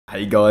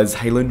Hey guys,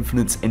 Halo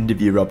Infinite's end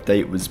of year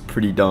update was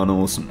pretty darn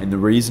awesome, and the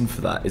reason for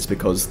that is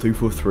because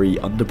 343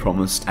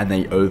 underpromised and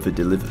they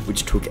over-delivered,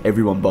 which took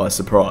everyone by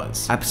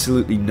surprise.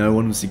 Absolutely no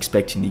one was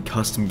expecting the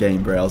custom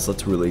game browser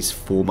to release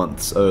 4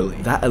 months early.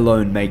 That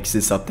alone makes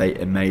this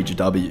update a major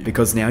W,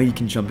 because now you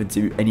can jump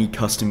into any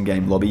custom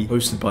game lobby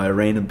hosted by a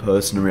random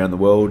person around the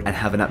world and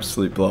have an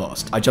absolute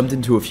blast. I jumped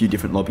into a few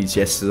different lobbies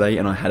yesterday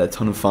and I had a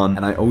ton of fun,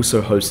 and I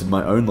also hosted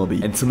my own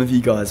lobby, and some of you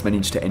guys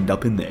managed to end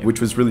up in there, which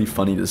was really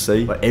funny to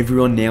see. But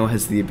everyone now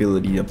has the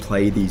ability to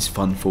play these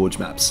fun Forge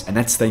maps, and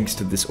that's thanks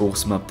to this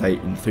awesome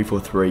update and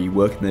 343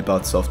 working their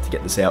butts off to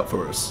get this out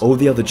for us. All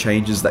the other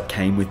changes that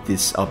came with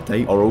this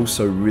update are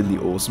also really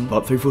awesome,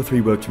 but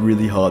 343 worked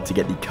really hard to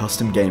get the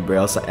custom game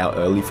browser out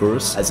early for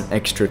us as an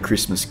extra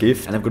Christmas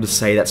gift, and I've got to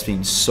say that's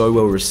been so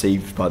well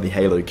received by the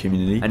Halo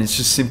community, and it's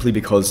just simply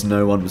because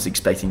no one was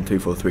expecting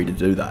 343 to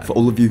do that. For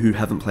all of you who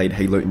haven't played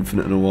Halo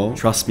Infinite in a while,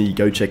 trust me,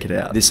 go check it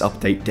out. This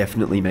update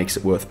definitely makes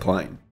it worth playing.